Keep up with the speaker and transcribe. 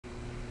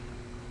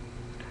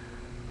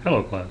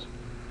Hello, class.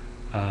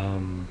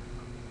 Um,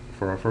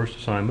 for our first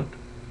assignment,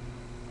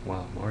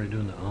 wow, I'm already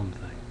doing the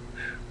thing.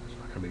 It's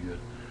not going to be good.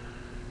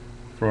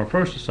 For our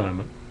first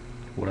assignment,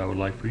 what I would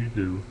like for you to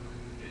do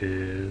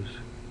is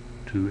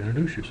to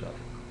introduce yourself.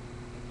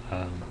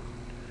 Um,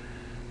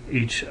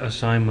 each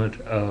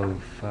assignment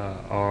of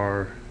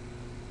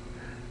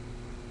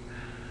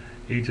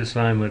each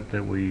assignment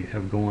that we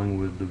have going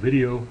with the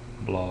video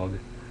blog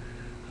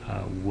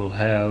will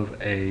have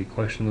a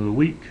question of the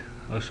week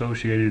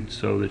associated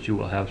so that you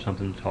will have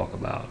something to talk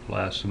about.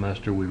 Last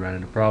semester we ran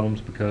into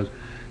problems because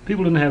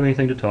people didn't have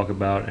anything to talk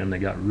about and they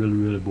got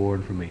really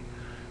bored for me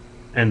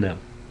and them.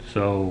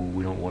 So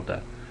we don't want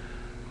that.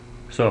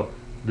 So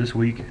this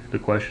week the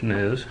question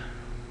is,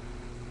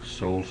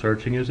 soul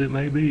searching as it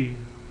may be,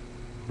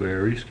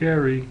 very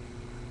scary,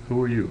 who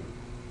are you?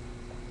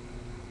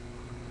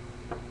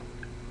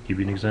 Give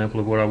you an example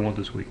of what I want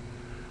this week.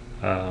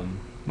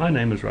 My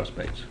name is Russ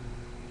Bates.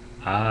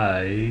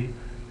 I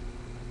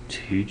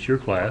teach your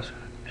class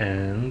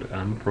and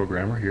I'm a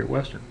programmer here at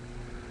Western.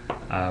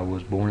 I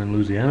was born in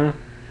Louisiana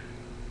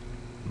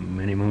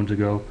many moons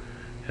ago.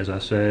 As I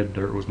said,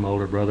 dirt was my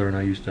older brother and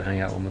I used to hang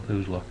out with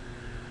Methuselah.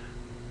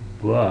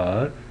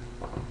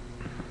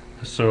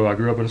 So I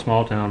grew up in a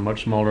small town,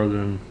 much smaller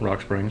than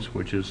Rock Springs,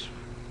 which is,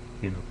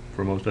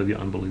 for most of you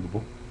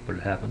unbelievable, but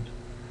it happens.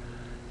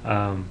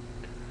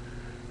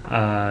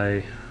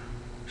 I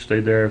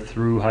stayed there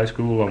through high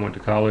school. I went to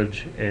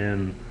college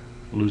and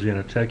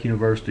Louisiana Tech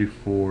University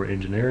for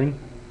engineering.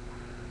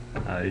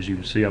 As you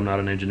can see, I'm not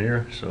an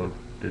engineer, so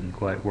it didn't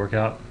quite work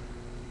out.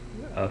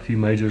 A few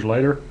majors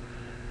later,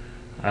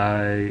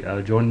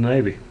 I joined the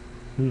Navy.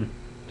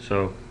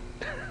 So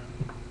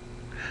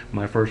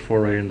my first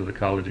foray into the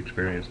college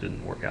experience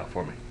didn't work out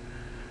for me.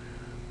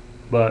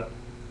 But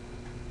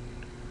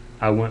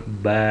I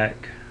went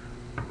back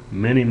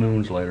many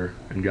moons later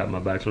and got my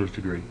bachelor's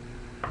degree.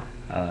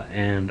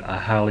 And I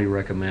highly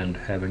recommend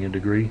having a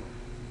degree,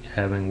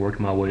 having worked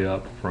my way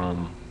up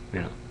from,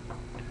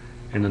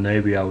 in the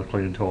Navy I was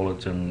cleaning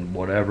toilets and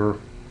whatever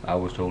I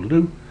was told to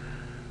do,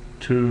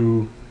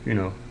 to,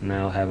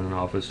 now having an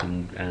office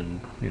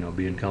and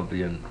being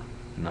comfy and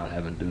not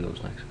having to do those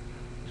things.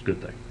 It's a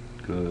good thing.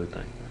 Good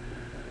thing.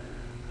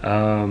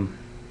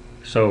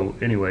 So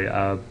anyway,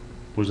 I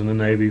was in the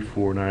Navy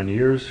for 9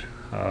 years.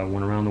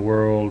 Went around the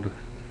world.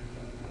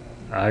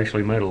 I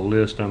actually made a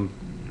list. I'm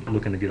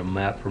looking to get a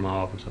map for my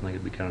office. I think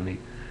it'd be kind of neat,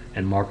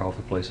 and mark off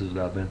the places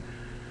that I've been.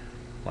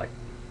 Like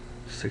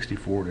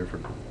 64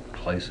 different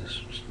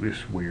places.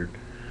 It's weird.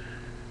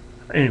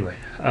 Anyway,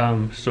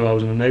 so I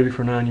was in the Navy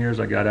for 9 years.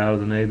 I got out of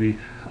the Navy,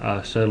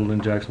 settled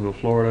in Jacksonville,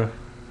 Florida.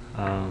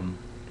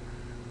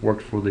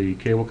 Worked for the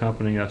cable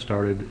company. I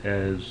started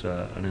as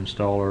an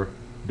installer,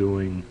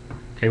 doing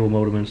cable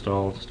modem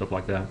installs, stuff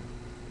like that.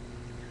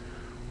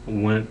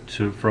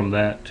 From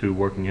that to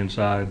working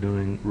inside,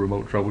 doing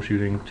remote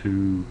troubleshooting,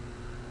 to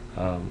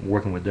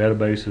working with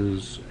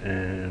databases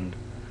and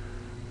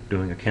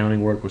doing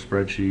accounting work with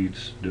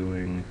spreadsheets,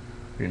 doing,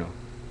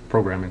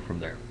 programming from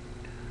there.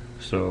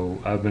 So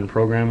I've been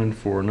programming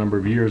for a number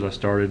of years. I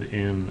started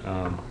in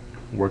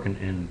working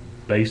in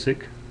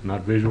BASIC,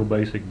 not Visual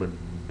Basic, but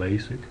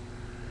BASIC,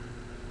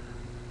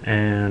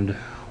 and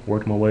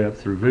worked my way up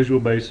through Visual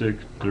Basic,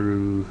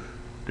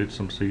 did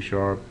some C#,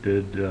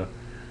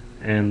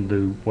 and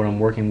what I'm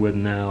working with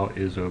now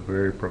is a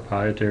very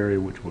proprietary,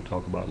 which we'll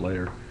talk about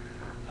later,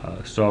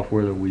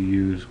 software that we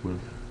use with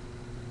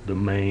the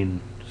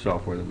main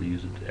software that we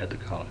use at the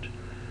college.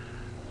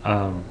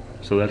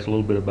 So that's a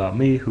little bit about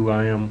me, who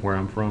I am, where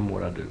I'm from,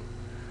 what I do.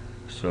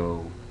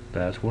 So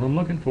that's what I'm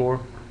looking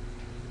for.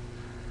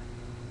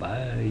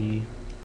 Bye.